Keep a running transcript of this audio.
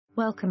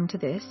Welcome to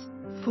this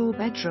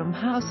 4-bedroom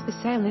house for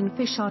sale in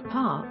Fichardt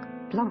Park,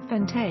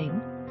 Bloemfontein,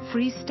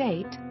 Free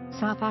State,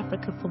 South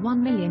Africa for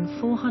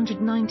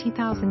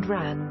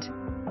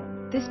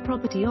R1,490,000. This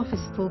property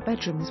offers 4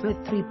 bedrooms with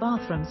 3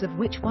 bathrooms, of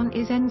which one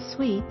is en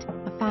suite,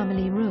 a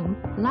family room,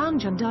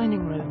 lounge and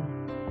dining room.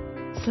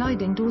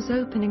 Sliding doors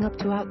opening up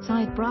to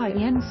outside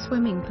braai and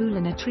swimming pool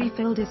in a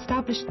tree-filled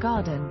established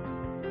garden.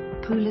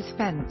 Pool is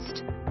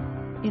fenced.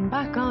 In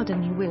back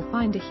garden you will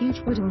find a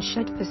huge wooden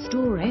shed for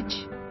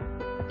storage.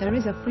 There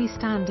is a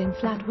freestanding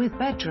flat with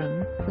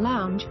bedroom,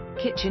 lounge,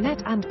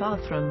 kitchenette and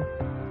bathroom.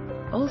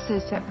 Also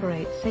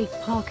separates safe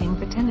parking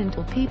for tenant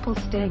or people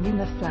staying in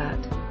the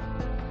flat.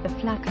 The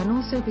flat can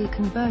also be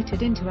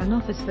converted into an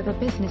office for the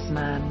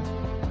businessman.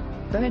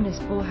 Bonus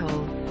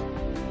borehole.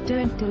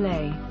 Don't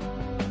delay.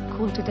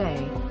 Call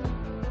today.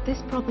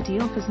 This property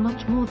offers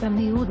much more than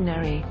the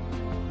ordinary.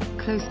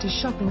 Close to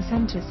shopping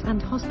centres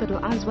and hospital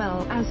as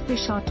well as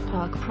Fichardt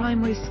Park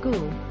Primary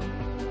School.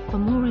 For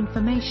more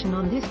information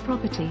on this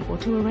property or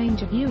to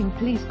arrange a viewing,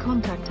 please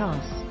contact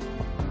us.